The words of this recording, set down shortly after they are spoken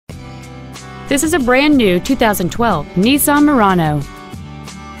This is a brand new 2012 Nissan Murano.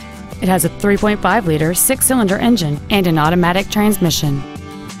 It has a 3.5-liter six-cylinder engine and an automatic transmission.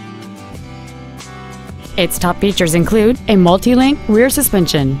 Its top features include a multi-link rear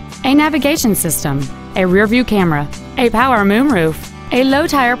suspension, a navigation system, a rear-view camera, a power moonroof, a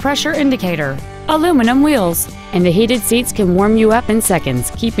low-tire pressure indicator, aluminum wheels, and the heated seats can warm you up in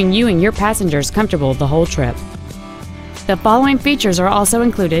seconds, keeping you and your passengers comfortable the whole trip. The following features are also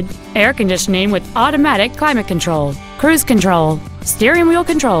included: air conditioning with automatic climate control, cruise control, steering wheel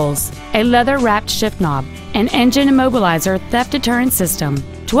controls, a leather-wrapped shift knob, an engine immobilizer theft deterrent system,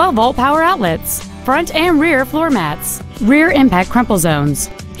 12-volt power outlets, front and rear floor mats, rear impact crumple zones,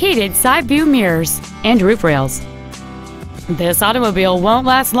 heated side view mirrors, and roof rails. This automobile won't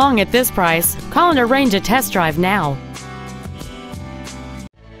last long at this price. Call and arrange a test drive now.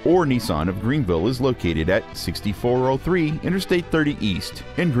 Orr Nissan of Greenville is located at 6403 Interstate 30 East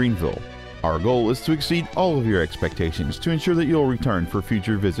in Greenville. Our goal is to exceed all of your expectations to ensure that you'll return for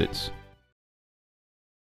future visits.